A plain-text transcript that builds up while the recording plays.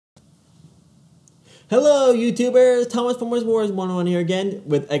Hello, YouTubers! Thomas from Wars 101 here again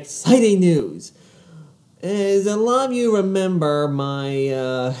with exciting news. As a lot of you remember,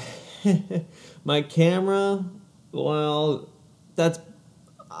 my my camera, well,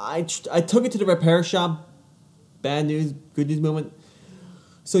 I took it to the repair shop. Bad news, good news moment.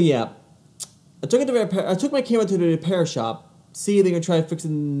 So yeah, I took my camera to the repair shop, see if they can try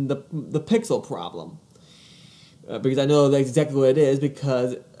fixing the pixel problem. Because I know that's exactly what it is,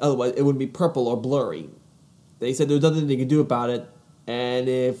 because otherwise it wouldn't be purple or blurry. They said there's nothing they could do about it, and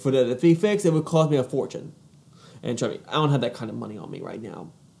if to be fixed, it would cost me a fortune. And trust me, I don't have that kind of money on me right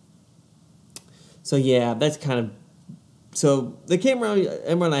now. So yeah, that's kind of... So the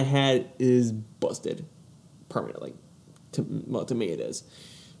camera I had is busted permanently. To me it is.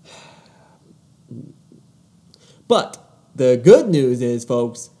 But the good news is,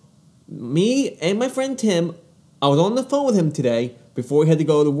 folks, me and my friend Tim, I was on the phone with him today before he had to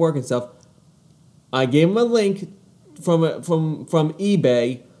go to work and stuff. I gave him a link from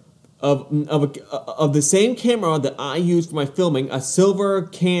eBay of the same camera that I used for my filming, a silver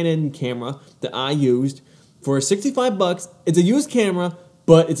Canon camera that I used for $65. It's a used camera,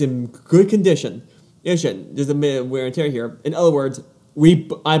 but it's in good condition. There's a bit of wear and tear here. In other words,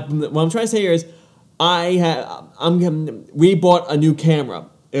 what I'm trying to say here is we bought a new camera.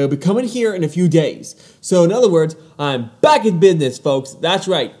 It'll be coming here in a few days. So in other words, I'm back in business, folks. That's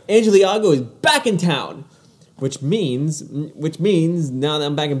right. Leago is back in town. Which means now that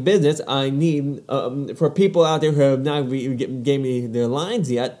I'm back in business, I need, for people out there who have not gave me their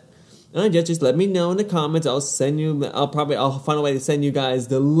lines yet, just let me know in the comments. I'll find a way to send you guys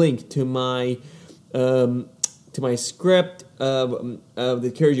the link to my script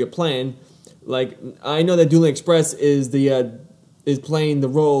that carries your plan. Like, I know that Dueling Express is playing the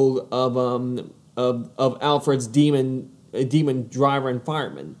role of Alfred's demon driver and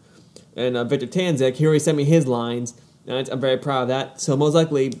fireman, and Victor Tanzek, he already sent me his lines, and I'm very proud of that. So most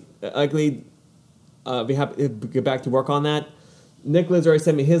likely, be happy to get back to work on that. Nicholas already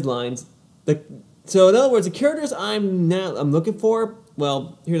sent me his lines. So in other words, the characters I'm looking for.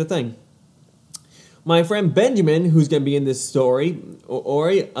 Well, here's the thing. My friend Benjamin, who's going to be in this story,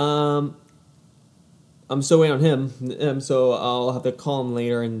 I'm still waiting on him, so I'll have to call him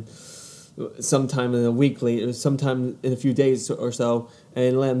later and sometime in a week later, sometime in a few days or so,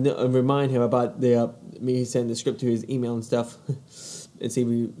 and let him remind him about me sending the script to his email and stuff, and see if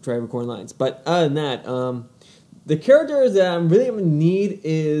we try recording lines. But other than that, the characters that I'm really going to need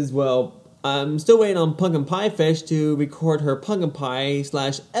is, well, I'm still waiting on Pumpkin Pie Fish to record her Pumpkin Pie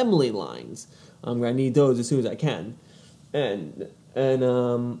 / Emily lines. I'm going to need those as soon as I can, and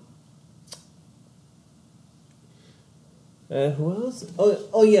who else?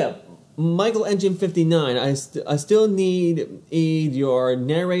 Oh yeah, Michael Engine 59. I still need your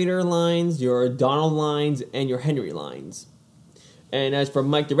narrator lines, your Donald lines, and your Henry lines. And as for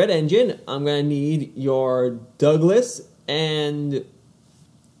Mike the Red Engine, I'm gonna need your Douglas and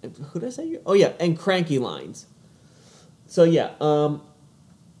who did I say? Oh yeah, and Cranky lines. So yeah, I'm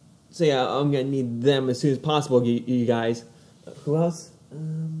gonna need them as soon as possible, you guys. Who else?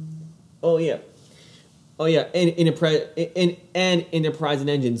 Oh yeah, and Enterprise and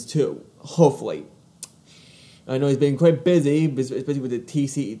Engines too. Hopefully, I know he's been quite busy, especially with the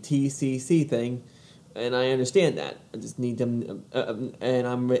TCC thing, and I understand that. I just need them, but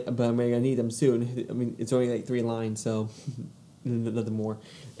I'm gonna need them soon. I mean, it's only like 3 lines, so nothing more.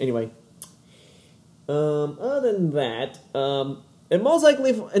 Anyway, other than that, and most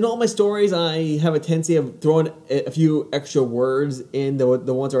likely in all my stories, I have a tendency of throwing a few extra words in the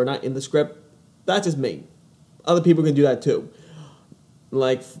ones that are not in the script. That's just me. Other people can do that too.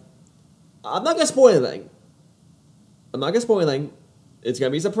 Like, I'm not going to spoil anything. It's going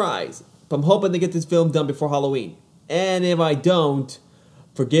to be a surprise. But I'm hoping to get this film done before Halloween. And if I don't,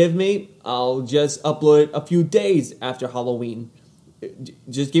 forgive me, I'll just upload it a few days after Halloween.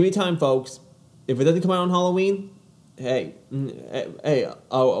 Just give me time, folks. If it doesn't come out on Halloween, hey,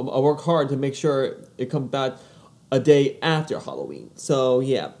 I'll work hard to make sure it comes out a day after Halloween. So,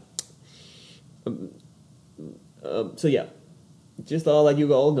 yeah. Just I'll let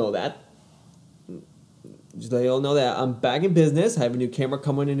you all know that. Just let you all know that I'm back in business. I have a new camera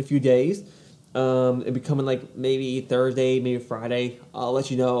coming in a few days. It'll be coming like maybe Thursday, maybe Friday. I'll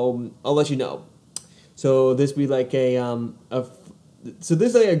let you know. So this will be like so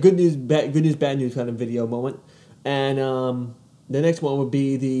this is like a good news, bad news kind of video moment. And the next one would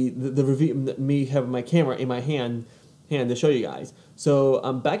be the review, me having my camera in my hand to show you guys. So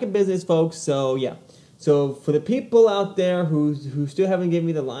I'm back in business, folks. So yeah. So for the people out there who still haven't given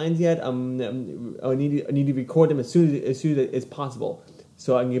me the lines yet, I need to record them as soon as possible,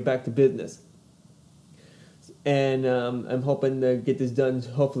 so I can get back to business. and I'm hoping to get this done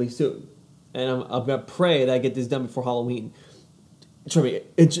hopefully soon. And I'm gonna pray that I get this done before Halloween.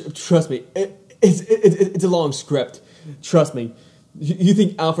 Trust me, it's a long script. Trust me. You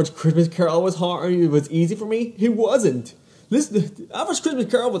think Alfred's Christmas Carol was hard? It was easy for me? It wasn't. Alfred's Christmas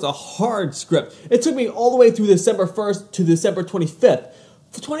Carol was a hard script. It took me all the way through December 1st to December 25th.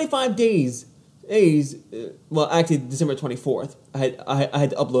 For 25 days, well, actually December 24th. I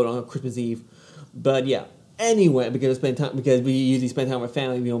had to upload on Christmas Eve. But yeah. Anyway, because we usually spend time with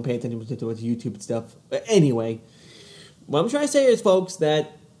family, we don't pay attention to YouTube and stuff. But anyway, what I'm trying to say is, folks,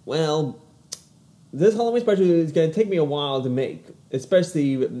 that, well, this Halloween special is going to take me a while to make,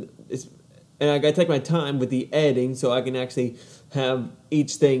 especially, and I got to take my time with the editing so I can actually have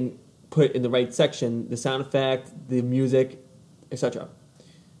each thing put in the right section, the sound effect, the music, etc.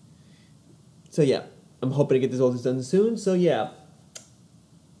 So yeah, I'm hoping to get all this done soon. So yeah.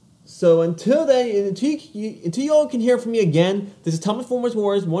 So until then, until you all can hear from me again, this is Thomas Formers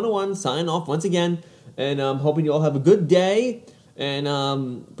Wars 101 signing off once again, and I'm hoping you all have a good day, and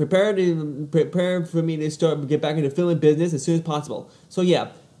prepare for me to get back into filming business as soon as possible. So yeah,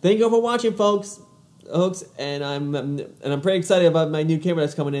 thank you all for watching, folks, and I'm pretty excited about my new camera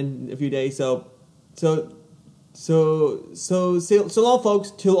that's coming in a few days. So long,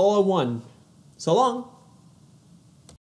 folks, till all are one. So long.